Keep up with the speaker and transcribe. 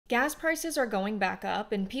Gas prices are going back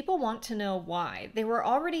up, and people want to know why. They were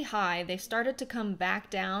already high, they started to come back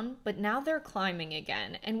down, but now they're climbing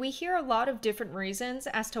again, and we hear a lot of different reasons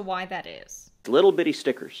as to why that is. Little bitty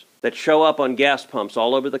stickers that show up on gas pumps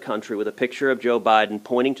all over the country with a picture of Joe Biden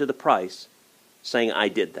pointing to the price, saying, "I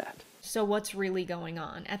did that." So what's really going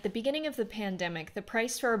on? At the beginning of the pandemic, the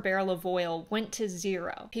price for a barrel of oil went to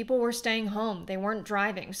zero. People were staying home, they weren't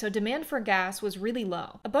driving, so demand for gas was really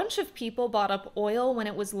low. A bunch of people bought up oil when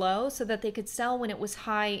it was low so that they could sell when it was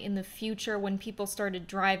high in the future when people started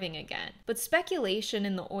driving again. But speculation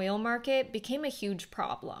in the oil market became a huge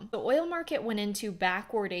problem. The oil market went into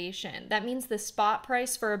backwardation. That means the spot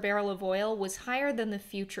price for a barrel of oil was higher than the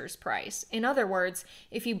futures price. In other words,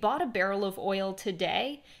 if you bought a barrel of oil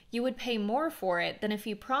today, you would pay more for it than if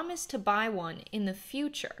you promised to buy one in the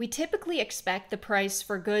future. We typically expect the price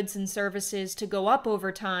for goods and services to go up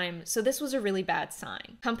over time, so this was a really bad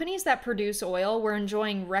sign. Companies that produce oil were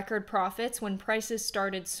enjoying record profits when prices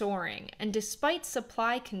started soaring, and despite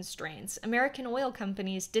supply constraints, American oil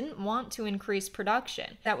companies didn't want to increase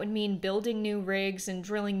production. That would mean building new rigs and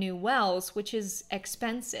drilling new wells, which is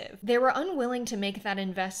expensive. They were unwilling to make that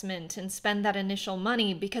investment and spend that initial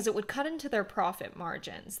money because it would cut into their profit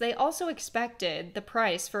margins. They also expected the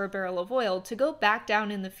price for a barrel of oil to go back down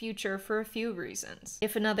in the future for a few reasons.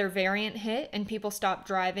 If another variant hit and people stopped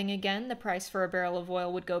driving again, the price for a barrel of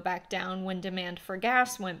oil would go back down when demand for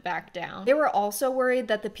gas went back down. They were also worried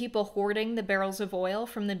that the people hoarding the barrels of oil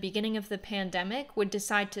from the beginning of the pandemic would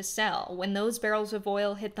decide to sell. When those barrels of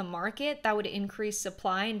oil hit the market, that would increase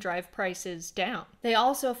supply and drive prices down. They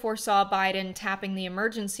also foresaw Biden tapping the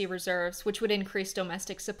emergency reserves, which would increase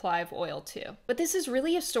domestic supply of oil too. But this is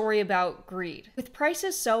really a story about greed. With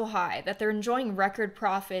prices so high that they're enjoying record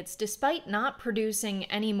profits despite not producing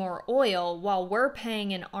any more oil while we're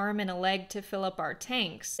paying an arm and a leg to fill up our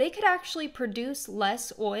tanks, they could actually produce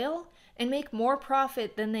less oil and make more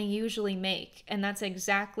profit than they usually make, and that's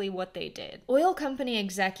exactly what they did. Oil company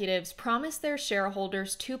executives promised their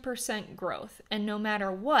shareholders 2% growth, and no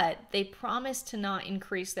matter what, they promised to not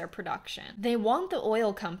increase their production. They want the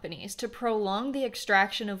oil companies to prolong the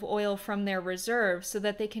extraction of oil from their reserves so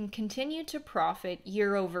that they can continue to profit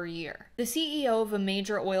year over year. The CEO of a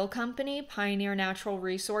major oil company, Pioneer Natural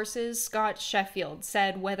Resources, Scott Sheffield,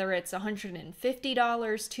 said whether it's $150,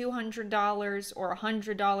 $200, or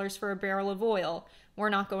 $100 for a barrel of oil, we're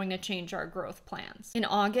not going to change our growth plans. In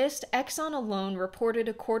August, Exxon alone reported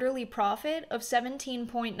a quarterly profit of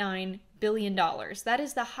 $17.9 billion. That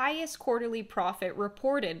is the highest quarterly profit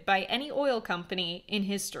reported by any oil company in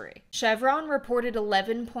history. Chevron reported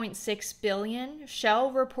 $11.6 billion,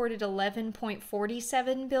 Shell reported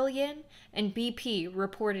 $11.47 billion, and BP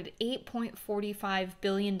reported $8.45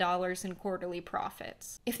 billion in quarterly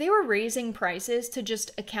profits. If they were raising prices to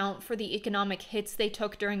just account for the economic hits they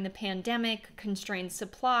took during the pandemic, constrained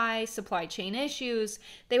supply chain issues,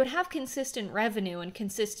 they would have consistent revenue and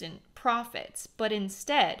consistent profits. But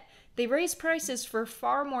instead, they raised prices for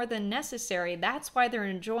far more than necessary. That's why they're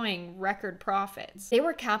enjoying record profits. They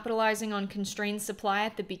were capitalizing on constrained supply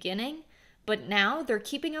at the beginning, but now they're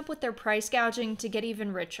keeping up with their price gouging to get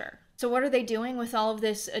even richer. So what are they doing with all of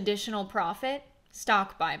this additional profit?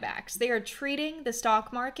 Stock buybacks. They are treating the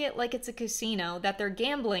stock market like it's a casino that they're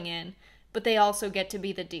gambling in, but they also get to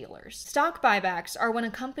be the dealers. Stock buybacks are when a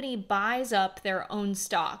company buys up their own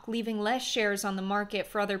stock, leaving less shares on the market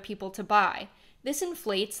for other people to buy. This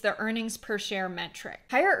inflates the earnings per share metric.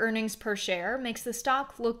 Higher earnings per share makes the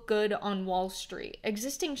stock look good on Wall Street.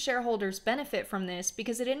 Existing shareholders benefit from this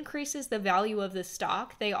because it increases the value of the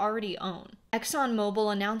stock they already own.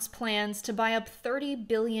 ExxonMobil announced plans to buy up $30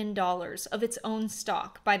 billion of its own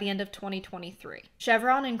stock by the end of 2023.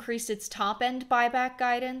 Chevron increased its top-end buyback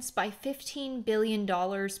guidance by $15 billion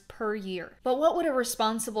per year. But what would a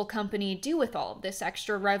responsible company do with all of this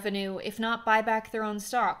extra revenue if not buy back their own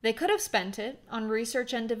stock? They could have spent it on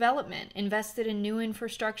research and development, invested in new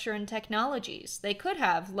infrastructure and technologies. They could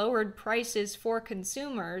have lowered prices for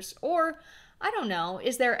consumers, or I don't know,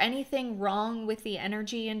 is there anything wrong with the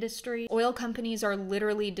energy industry? Oil companies are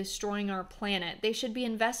literally destroying our planet. They should be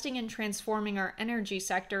investing in transforming our energy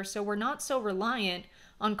sector so we're not so reliant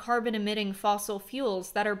on carbon-emitting fossil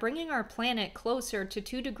fuels that are bringing our planet closer to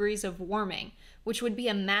 2 degrees of warming, which would be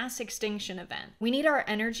a mass extinction event. We need our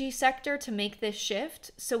energy sector to make this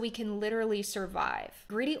shift so we can literally survive.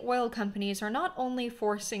 Greedy oil companies are not only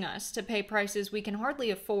forcing us to pay prices we can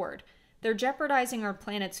hardly afford, they're jeopardizing our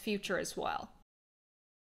planet's future as well.